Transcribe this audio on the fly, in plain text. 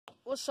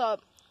What's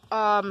up?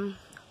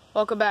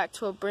 Welcome back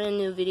to a brand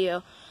new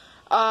video.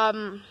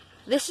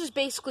 This is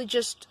basically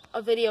just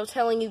a video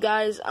telling you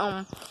guys,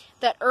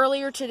 that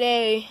earlier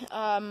today,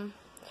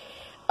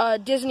 a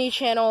Disney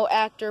Channel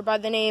actor by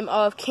the name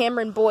of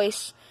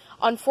Boyce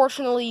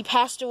unfortunately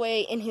passed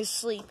away in his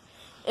sleep.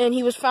 And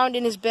he was found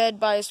in his bed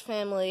by his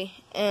family,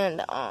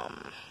 and,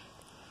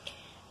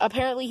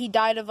 apparently he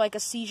died of, like, a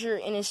seizure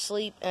in his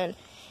sleep, and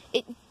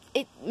it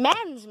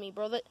maddens me,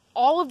 bro, that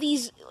all of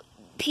these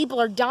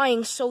people are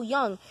dying so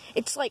young.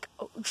 It's like,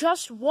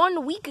 just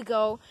 1 week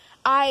ago,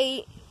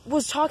 I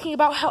was talking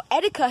about how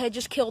Etika had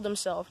just killed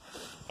himself,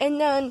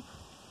 and then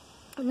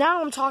now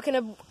I'm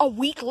talking a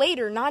week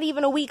later, not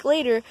even a week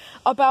later,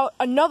 about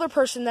another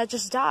person that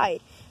just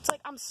died. It's like,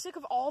 I'm sick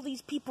of all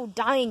these people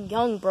dying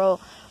young, bro.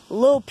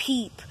 Lil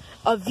Peep,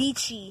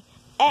 Avicii,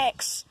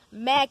 X,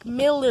 Mac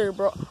Miller,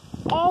 bro.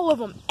 All of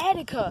them.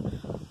 Etika.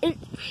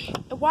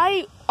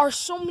 Why are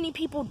so many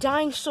people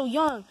dying so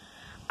young?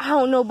 I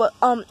don't know, but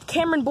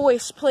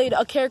Boyce played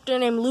a character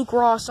named Luke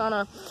Ross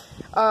on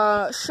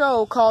a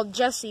show called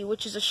Jessie,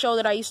 which is a show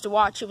that I used to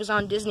watch. It was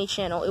on Disney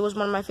Channel. It was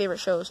one of my favorite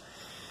shows.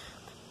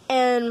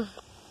 And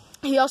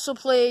he also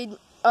played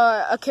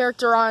a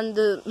character on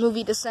the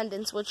movie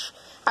Descendants, which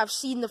I've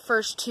seen the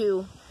first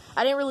two.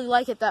 I didn't really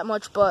like it that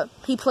much, but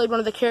he played one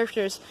of the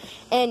characters.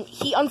 And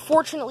he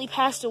unfortunately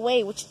passed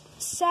away, which is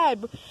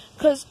sad,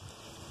 because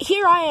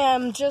here I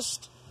am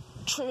just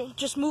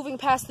moving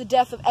past the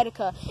death of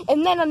Etika,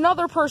 and then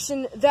another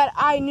person that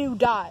I knew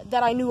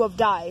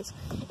dies.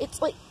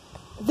 It's like,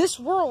 this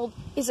world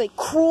is a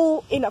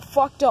cruel and a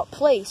fucked up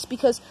place,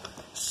 because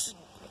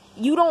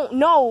you don't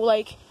know,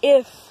 like,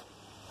 if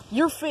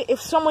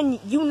someone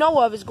you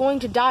know of is going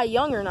to die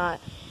young or not.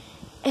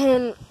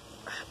 And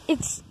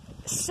it's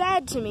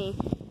sad to me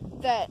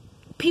that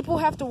people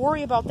have to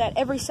worry about that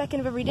every second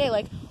of every day.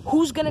 Like,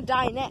 who's gonna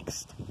die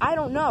next? I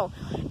don't know.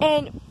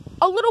 And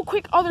a little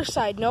quick other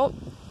side note,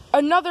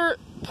 another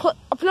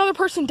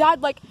person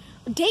died like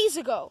days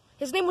ago.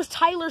 His name was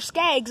Tyler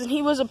Skaggs, and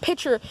he was a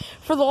pitcher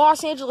for the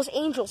Los Angeles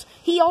Angels.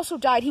 He also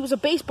died. He was a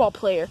baseball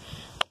player.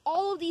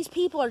 All of these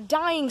people are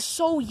dying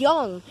so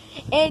young,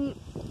 and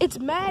it's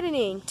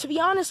maddening, to be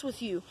honest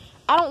with you.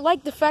 I don't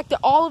like the fact that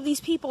all of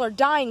these people are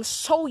dying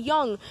so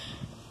young,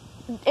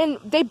 and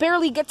they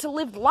barely get to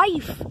live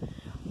life,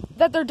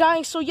 that they're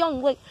dying so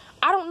young. Like,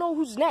 I don't know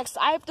who's next.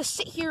 I have to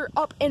sit here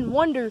up and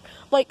wonder,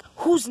 like,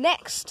 who's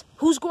next?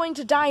 Who's going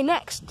to die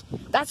next?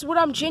 That's what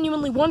I'm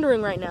genuinely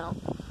wondering right now.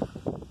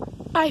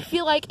 I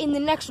feel like in the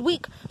next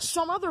week,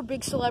 some other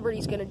big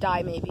celebrity's gonna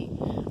die, maybe.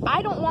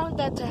 I don't want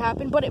that to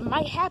happen, but it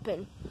might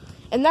happen.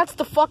 And that's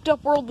the fucked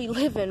up world we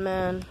live in,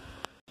 man.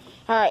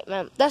 Alright,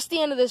 man. That's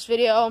the end of this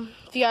video.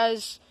 If you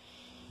guys,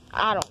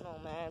 I don't know,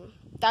 man.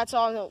 That's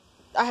all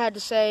I had to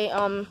say.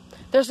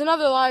 There's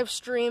another live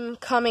stream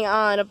coming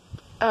on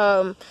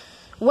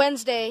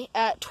Wednesday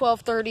at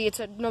 12:30. It's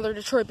another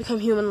Detroit Become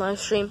Human live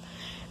stream.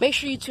 Make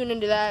sure you tune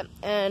into that,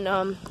 and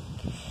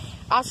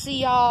I'll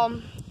see y'all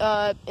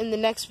in the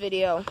next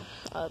video.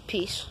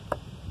 Peace.